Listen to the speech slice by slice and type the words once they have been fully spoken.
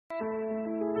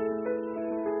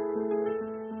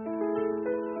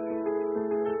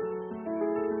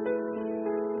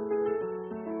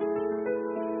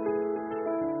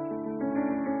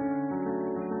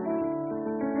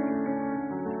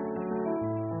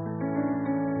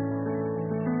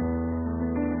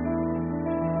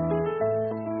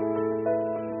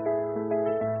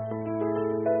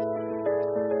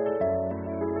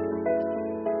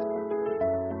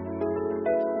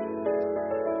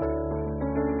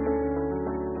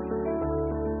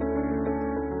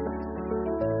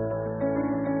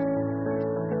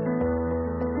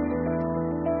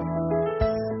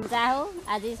जाओ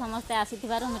आज समस्ते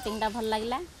आसीथिबारु मीटिंगटा भल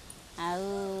लागला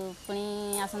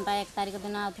पुणी आसंता 1 तारिख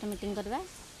दिन आउ थे मीटिंग करवा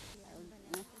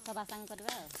सभा सांग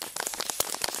करवा।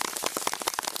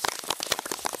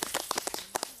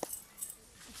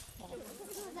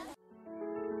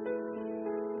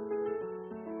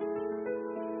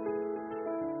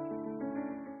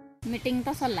 मीटिंग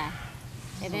तो सरला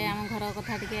एबे आम घर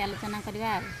कथा टिके आलोचना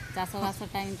करवा चाष बास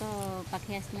टाइम तो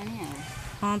पाखे आसलानी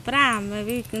हाँ परा आम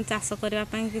भी चाष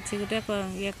करने किसी गोटे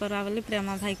ये करवा बोली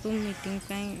प्रेमा भाई को मीटिंग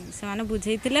से माने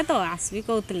बुझे तो आसबी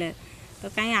कहते तो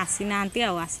कहीं आसी ना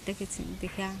आसते किसी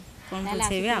देखा कौन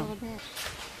बुझे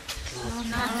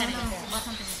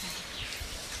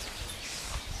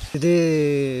दीदी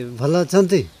भल अच्छा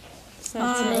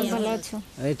भल अच्छे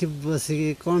ये बसिक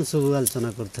कौन सब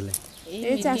आलोचना करते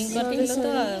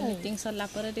मीटिंग सरला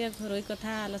घर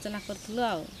कथा आलोचना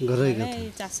करूँ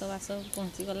चाष बास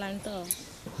पहुँची गला तो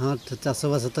हाँ चाष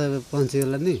बास तो पहुँची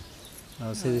गलानी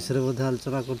से विषय बोधे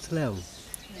आलोचना करते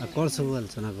कौन सब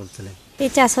आलोचना करते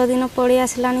चाष दिन पड़ी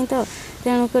आसलानी तो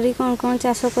तेणुक कौन कौन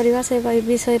चाष करवा से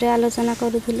विषय आलोचना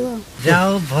करूँ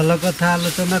जाओ भल कथा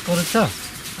आलोचना करुच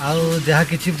जहाँ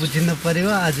किसी बुझी न पार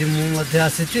आज मुझे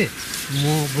आसी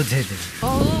बुझेदेवी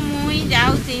मुई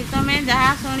जाऊँगी तमें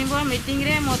जहाँ शुणव मीटिंग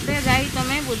रे मते जाई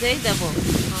तमें बुझे देव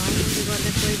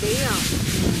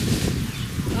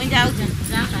मुई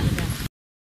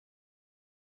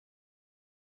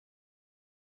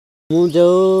मु जो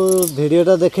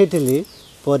भिडियोटा देखी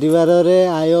परिवार रे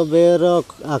आय व्ययर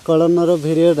आकलन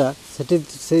भिडियोटा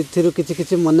से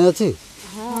किसी मन अच्छी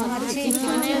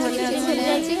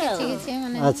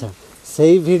अच्छा से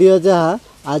भिडियो जहाँ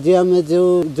आज आम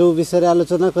जो विषय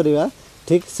आलोचना करवा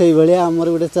ठीक से भाई आमर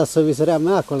गोटे चाष विषय आम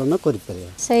आकलन कर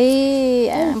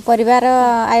परिवार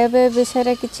आय व्यय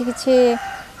विषय किछि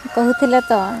कहूले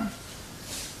तो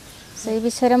से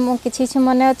विषय मो किछि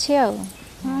मन अच्छी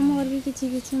हाँ मोर भी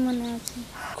किछि मन अच्छी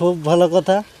खूब भल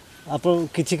कथा आप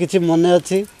किछि मन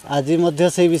अच्छी आज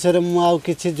से विषय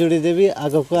मुझे जोड़ीदेवी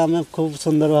आग को आम खूब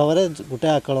सुंदर भाव में गोटे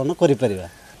आकलन कर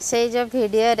से जो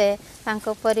वीडियो रे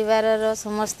तांको परिवार रो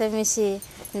समस्ते मिसी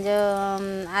जो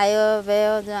आय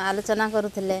व्यय आलोचना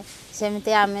करुले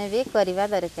सेमती आमे भी करवा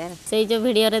दरकार से जो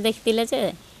वीडियो रे देखतिले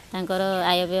जे तांकर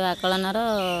आय व्यय आकलन रो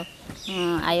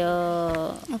आय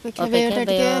अपेक्षा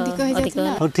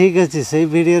ठीक अच्छे से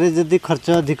वीडियो रे जदि खर्च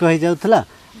अधिक हो जाउथला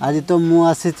आज तो मु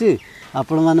आसी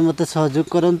आपण माने मते सहयोग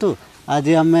करंतु आज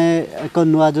आम एक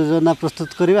नुआ योजना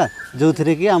प्रस्तुत करवा जो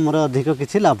थे कि आमर अधिक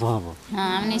किसी लाभ हम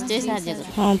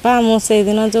हाँ पा मुझे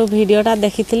दिन जो भिडटा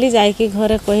देखी जाकि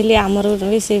घरे कहली आमर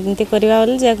भी सेमती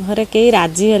करवा घरे कहीं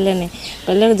राजी हेले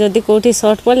कहले जदि कौटी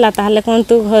सर्ट पड़ा ताहले कौन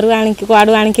तू घर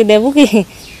आड़ू आणिकी देबू कि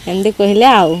एमती कहले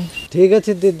आउ ठीक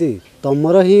अच्छे दीदी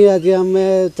तुमर ही आज आम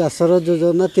चाषर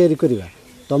योजना तैयारी करवा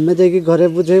तुम्हें जाकि घरे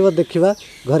बुझेब देखा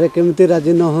घरे केमती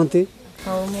राजी न होती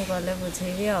हाँ मुझे गले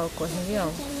बुझेबी आ कहबी आ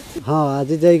हाँ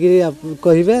आज जाकि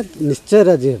कहे निश्चय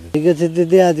राजी हे ठीक अच्छे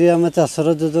दीदी आज आम चाषर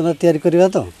योजना तैयारी करवा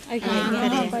तो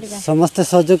समस्ते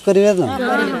सहयोग करवा तो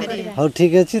हाँ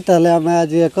ठीक अच्छे ताले आम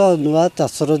आज एक नुआ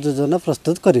चाषर योजना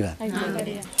प्रस्तुत करवा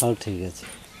हाँ ठीक अच्छे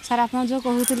सर आप जो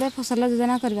कहते फसल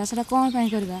योजना करवा से कौन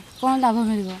करवा कौन लाभ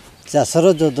मिल चाषर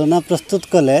योजना प्रस्तुत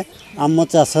कले आम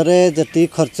चाषरे जी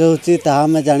खर्च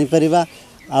होमें जापर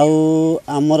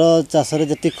आमर चाषरे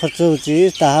जी खर्च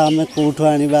होमें कौटू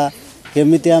आनिबा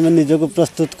केमिति आम निजको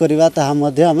प्रस्तुत करवा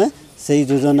आम से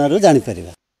योजना जापर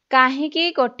काहींकि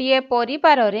गोटिए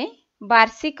परिवार रे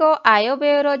वार्षिक आय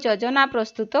व्ययर योजना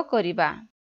प्रस्तुत करवा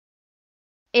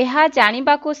एहा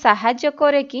जानिबाकू साहाय्य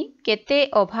करे कि केते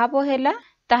अभाव हैला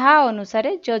ताहा अनुसार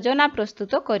योजना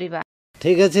प्रस्तुत करवा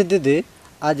ठीक अच्छे दीदी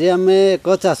आज आम एक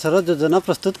चाषर योजना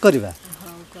प्रस्तुत करवा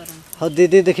हाँ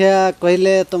दीदी देखिया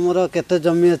कहले तुमर केते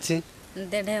जमी अच्छी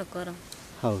 1.5 एकर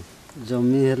हाँ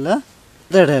जमी है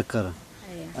 1.5 एकर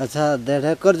अच्छा 1.5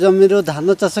 एकर जमी रो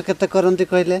धान चाष केते करंती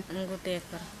कहले 1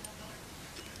 एकर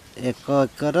 1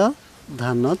 एकर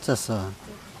धान चाष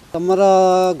तुमर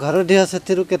घर ढिया से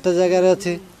केते जगह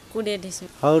अच्छी 20 ढिस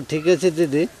हाँ ठीक अच्छे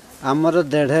दीदी आमर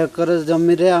 1.5 एकर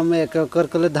जमी रे आम 1 एकर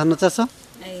कले धान चाष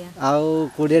आउ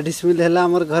 20 डिसमिल है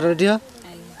आमर घर ढिह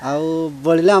आउ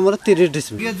बलिला आमर 30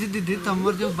 डिसमिल जी दीदी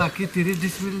तमर जो बाकी 30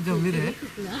 डिसमिल जमी रे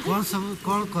कोन सब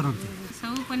कोन करंती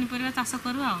सब पनीपरिया चाष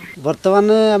करू आ वर्तमान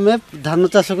आमे धान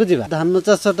चाष को जीवा धान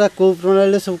चाषटा को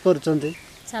प्रणाली सब करचंती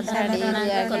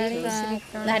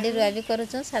धाड़ी रुआ भी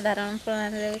करूँ साधारण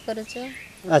प्रणाली भी करूँ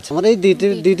अच्छा मोर ये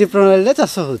दीटी प्रणाली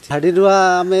चाष हो धाड़ी रुआ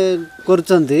आम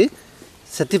करुँच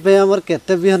से आमर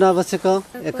केते बिहन आवश्यक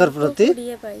एकर प्रति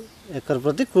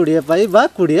 20 पाई बा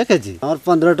 20 केजी आमर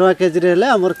 15 टका केजी रे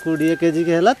आमर 20 केजी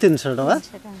के हला 300 टका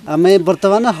आम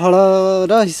वर्तमान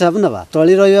हलर हिसाब नवा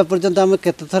तली रहिबा पर्यंत आम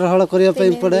केते थर हल करिया पई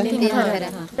पड़े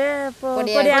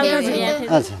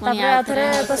अच्छा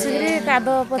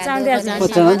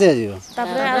पचाण दिया जीव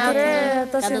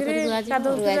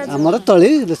आमर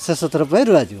तली शेष थर पई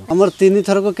रुआ जीव आमर 3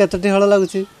 थर को केतेटी हल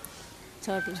लागुची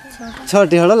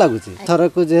 6टी हल लगुच थर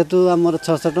को जेहेतु आमर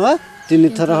 600 टका 3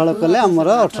 थर हल कले आमर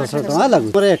 1800 टका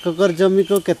लगुच मोर एककर जमी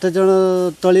को केते जण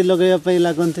तली लगैया पई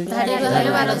लागंती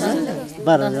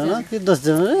 12 जण कि 10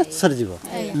 जण रे सरजिवो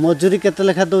मजूरी केते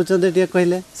लेखा दउचंदे टिया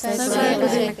कहले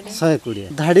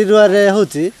 120 धाड़ी रुआ रे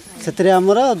होची सेतरे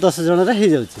आमर 10 जण रे हे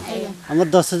जाउची आमर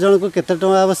 10 जण को केते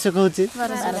टका आवश्यक होची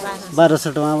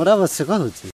 1200 टका आमर आवश्यक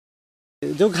होची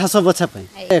जो घास बछा पाई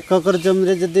एककर जमी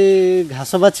रे जदी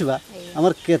घास बाछिबा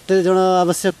आमर केते जण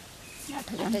आवश्यक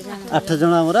 8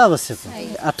 जण आमर आवश्यक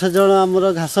 8 जण आमर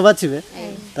घास बाछिबे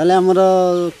ताले आमर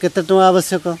केते टका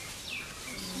आवश्यक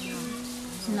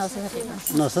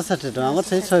 960 टका आमर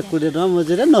से 120 टका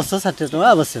मजूरी 960 टका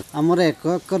आवश्यक आमर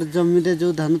एककर जमी रे जो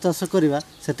धान चाष करबा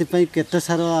सेति पई केते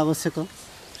सार आवश्यक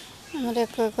आमर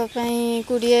एककर पई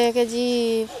 20 केजी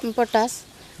पोटास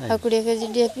आ 20 केजी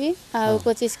डीएपी आ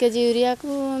 25 केजी यूरिया को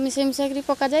मिसे मिसा करी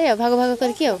पका जाय भाग भाग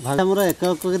करके हमर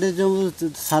एककर रे जो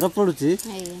सार पडुची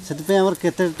सेति पई हमर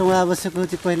केते टका आवश्यक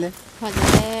होची कहले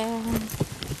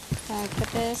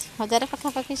 1000 पाखा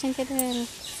पाखी संख्या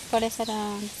पड़े सारा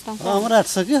हमर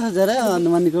 800 कि 1000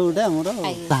 अनुमानिक गोटे हमर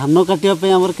धान काटिया पे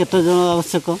हमर केते जण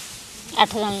आवश्यक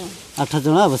 8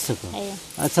 जण आवश्यक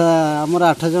अच्छा हमर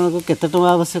 8 जण को केते टका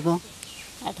आवश्यक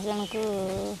 8 जण को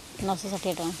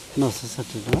 960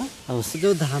 टका आवश्यक जो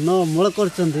धान अमल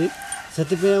करचंदी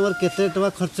सेति पे हमर केते टका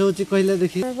खर्च होची कहले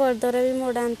देखि बर्दरे भी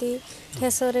मोडांती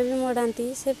ठेसरे भी मोडांती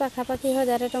से पाखा पाखी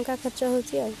 1000 टका खर्च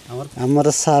होची हमर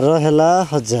सार हैला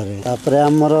 1000 तापर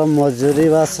हमर मजूरी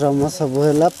वा श्रम सब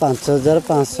हैला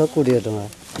 5520 टका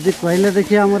यदि कहले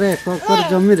देखि हमर एककर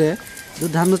जमी रे जो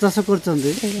धान चाष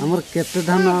करचंदी हमर केते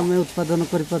धान हमें उत्पादन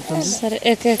करि परचंदी सर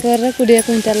एक एकर 20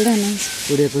 क्विंटल धान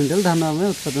 20 क्विंटल धान हमें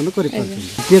उत्पादन करि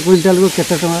परचंदी 1 क्विंटल को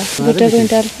केते टका 1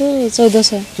 क्विंटल को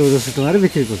 1400 टका रे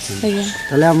बिक्री करचंदी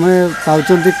ताले हमें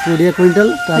पाउचंदी 20 क्विंटल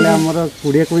ताले हमर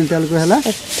 20 क्विंटल को हैला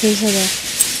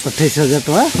 28000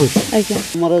 टका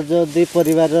हमर जदि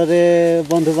परिवार रे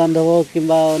बंधु बांधव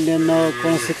किंबा अन्य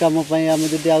कौन काम आम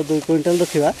जदि आ 2 क्विंटल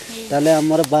रखा ताले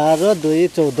हमर 12 2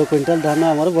 14 क्विंटल धान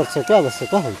हमर वर्ष को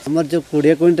आवश्यक हो हमर जो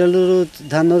 20 क्विंटल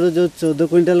धान जो 14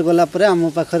 क्विंटल गला परे आम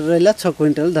पाखर रहला 6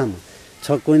 क्विंटल धान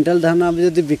 6 क्विंटल धान आम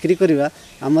जदि बिक्री करबा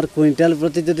हमर क्विंटल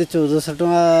प्रति जदि 1400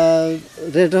 टका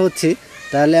रेट होछि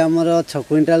ताले हमर 6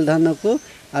 क्विंटल धान को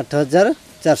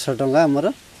 8400 टका हमर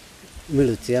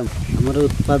मिलुची हमर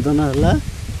उत्पादन हला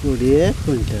 20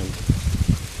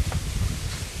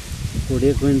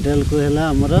 क्विंटल को हला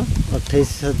हमर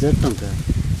 28000 टका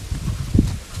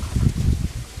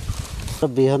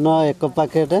बिहन एक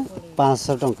पैकेट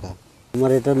 500 टका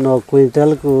हमर एटा 9 क्विंटल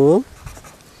को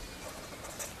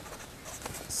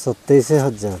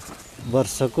 27000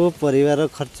 वर्ष को परिवार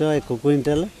खर्च 1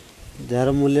 क्विंटल जार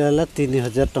मूल्य हला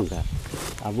 3000 टका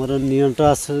हमर नियंट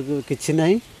आस किछि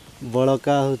नहीं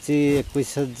बड़का हूँ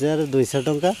 21200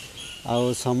 टका आउ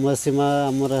समय सीमा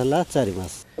आमर है 4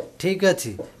 मास ठीक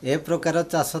अच्छी ए प्रकार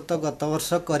चाष तो गत वर्ष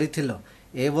करिथिलो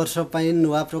ए वर्ष पई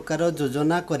नुआ प्रकार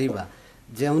योजना करिबा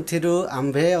जेउथिरु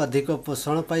आंभे अधिक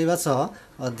पोषण पाइबा सह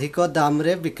अधिक दाम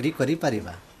रे बिक्री करि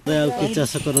परिबा कि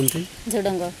चाष करंती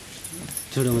झुडंग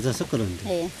चाष करंती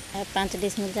 5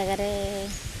 डिसमिल जगह रे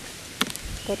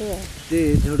करू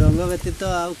झुडंग व्यतीत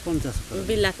आ कोन चाष कर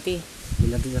बिलाती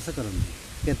चाष करंती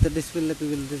केते डिसमिल ले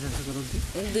बिलती चाष करंती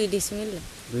 2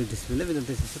 डिसमिल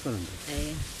बिलती चाष करंती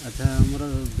अच्छा हमर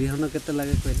बिहन केते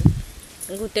लागे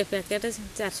कहले गुटे पैकेट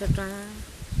 400 टका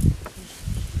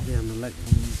बिहन लागे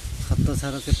खत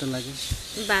सार केते लागे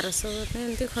 1200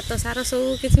 एमती खत सार सब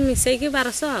किछि मिसै के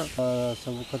 1200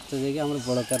 सब खर्च जे हमर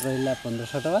बड़कार रहिला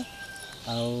 1500 टका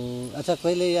आ अच्छा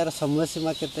कहले यार समय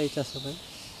सीमा केते चाष पे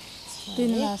 3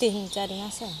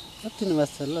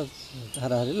 मास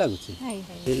हाराहारी लगुची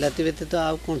बिलाती व्यतीत आ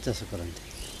कोन चाष करंती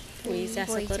कोई चाष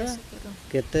करो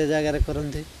केते जगह रे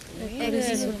करंती 1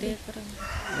 गुटे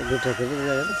ଗୋଟେ ଏକର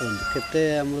ଜାଗାରେ କରନ୍ତି। କେତେ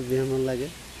ଆମର ବିହନ ଲାଗେ?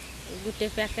 गोटे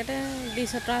पैकेट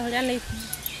 200 टका भाया नहीं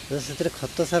ସେଥିରେ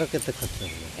ଖତ ସାର କେତେ ଖର୍ଚ୍ଚ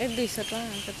ହୁଏ? 200 टका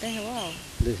केते हेबो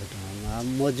 200 ଟଙ୍କା। ଆଉ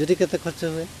ମଜୁରୀ କେତେ ଖର୍ଚ୍ଚ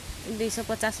ହୁଏ?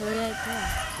 250 भाया आइतो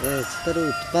ସେଥିରେ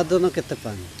ଉତ୍ପାଦନ କେତେ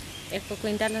ପାଆନ୍ତି? 1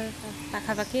 क्विंटाल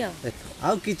पाखा पाखी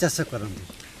ଆଉ କି ଚାଷ କରନ୍ତି?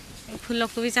 फूल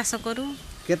को भी चाष करू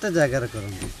କେତେ ଜାଗାରେ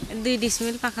କରନ୍ତି? 2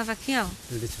 डिसमिल पाखा पाखी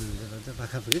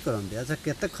ପାଖାପାଖି କରନ୍ତି। ଆଚ୍ଛା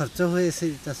କେତେ ଖର୍ଚ୍ଚ ହୁଏ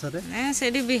ସେଇ ଚାଷରେ?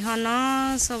 सेठी बिहन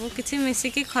सब किछि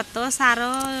मिसिकी खत सार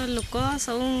लोक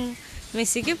सब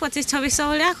मिसिकी 25-2600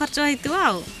 भाया खर्च होइतो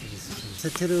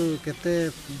ସେଥିରୁ କେତେ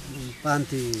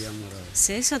ପାଆନ୍ତି ଆମର?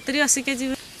 से 70-80 केजी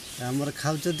ଆମର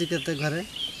ଖାଉଛନ୍ତି କେତେ ଘରେ?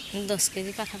 10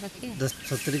 केजी पाखा पाखी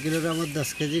 70 କିଲୋରୁ ଆମର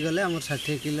 10 କେଜି ଗଲେ ଆମର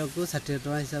 60 କିଲୋକୁ 60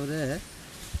 ଟଙ୍କା ହିସାବରେ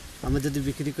ଆମେ ଯଦି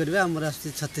ବିକ୍ରି କରିବା ଆମର ଆସୁଛି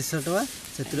 3600 ଟଙ୍କା।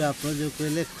 ସେଥିରୁ ଆପଣ ଯେଉଁ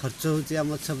କହିଲେ ଖର୍ଚ୍ଚ ହେଉଛି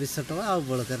ଆମର 2600 ଟଙ୍କା ଆଉ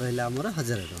ବଳକା ରହିଲା ଆମର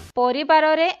 1000 ଟଙ୍କା।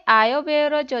 ପରିବାରରେ ଆୟ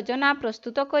ବ୍ୟୟର ଯୋଜନା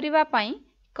ପ୍ରସ୍ତୁତ କରିବା ପାଇଁ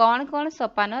କ'ଣ କ'ଣ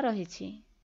ସୋପାନ ରହିଛି?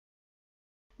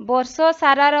 ବର୍ଷ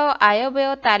ସାରାର ଆୟ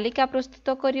ବ୍ୟୟ ତାଲିକା ପ୍ରସ୍ତୁତ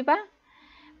କରିବା,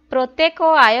 ପ୍ରତ୍ୟେକ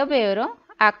ଆୟ ବ୍ୟୟର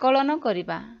ଆକଳନ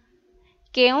କରିବା,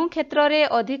 କେଉଁ କ୍ଷେତ୍ରରେ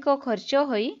ଅଧିକ ଖର୍ଚ୍ଚ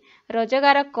ହୋଇ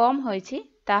ରୋଜଗାର କମ୍ ହୋଇଛି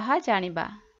ତାହା ଜାଣିବା।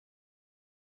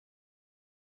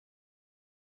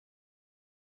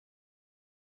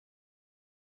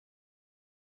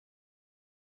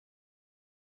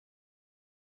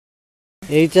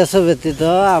 এই ଚାଷ ବ୍ୟତୀତ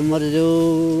ଆମର ଯେଉଁ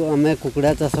ଆମେ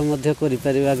କୁକୁଡ଼ା ଚାଷ ମଧ୍ୟ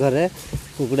କରିପାରିବା ଘରେ।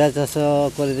 କୁକୁଡ଼ା ଚାଷ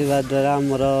କରିବା ଦ୍ୱାରା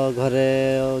ଆମର ଘରେ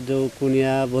ଯେଉଁ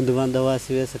କୁଣିଆ ବନ୍ଧୁବାନ୍ଧବ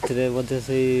ଆସିବେ ସେଥିରେ ମଧ୍ୟ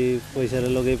ସେଇ ପଇସାରେ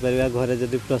ଲଗାଇ ପାରିବା। ଘରେ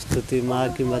ଯଦି ପ୍ରସ୍ତୁତି ମା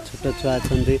କିମ୍ବା ଛୋଟ ଛୁଆ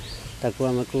ଅଛନ୍ତି ତାକୁ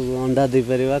ଆମେ ଅଣ୍ଡା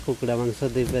ଦେଇପାରିବା, କୁକୁଡ଼ା ମାଂସ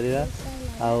ଦେଇପାରିବା।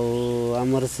 ଆଉ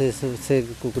ଆମର ସେ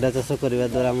କୁକୁଡ଼ା ଚାଷ କରିବା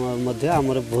ଦ୍ୱାରା ମଧ୍ୟ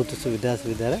ଆମର ବହୁତ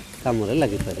ସୁବିଧାରେ କାମରେ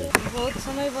ଲାଗିପାରିବ। बहुत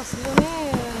समय बसलुने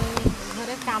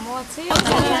घरे काम अछि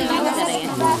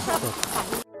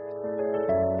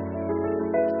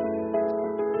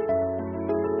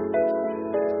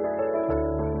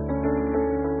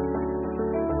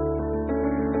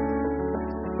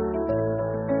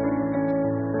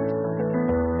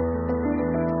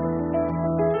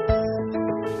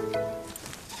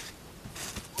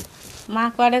माँ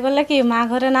कुआडे गले कि माँ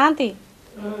घरे नांती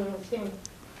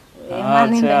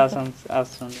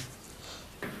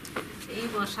এই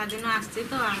বর্ষা দিন আসছে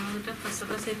তো আমি গোটে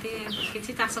ফসল সেটি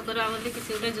কিছু চাষ করা বলে কিছু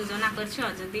গোটে যোজনা করছ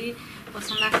যদি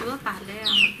পছন্দ আসব তাহলে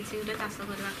আমি কিছু গোটে চাষ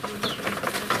করা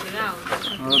করিবা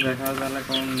হଉ ଦେଖା ତାହେଲେ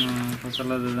କ'ଣ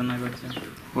ଫସଲ ଯୋଜନା କରିଛ।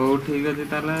 ହଉ ଠିକ୍ ଅଛି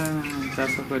ତାହେଲେ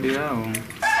ଚାଷ କରିବା ଆଉ।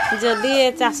 ଯଦି ଏ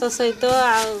ଚାଷ ସହିତ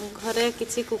ଆଉ ଘରେ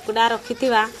କିଛି କୁକୁଡ଼ା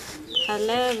ରଖିଥିବା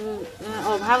ତାହେଲେ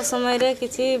ଅଭାବ ସମୟରେ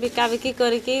କିଛି ବିକାବିକି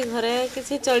କରିକି ଘରେ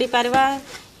କିଛି ଚଳିପାରିବା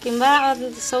କିମ୍ବା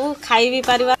ସବୁ ଖାଇ ବି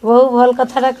ପାରିବା। ବହୁତ ଭଲ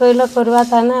କଥାଟା କହିଲ କରିବା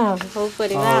ତାହେଲେ ଆଉ ହଉ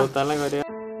କରିବା। ହଉ ତାହେଲେ କରିବା।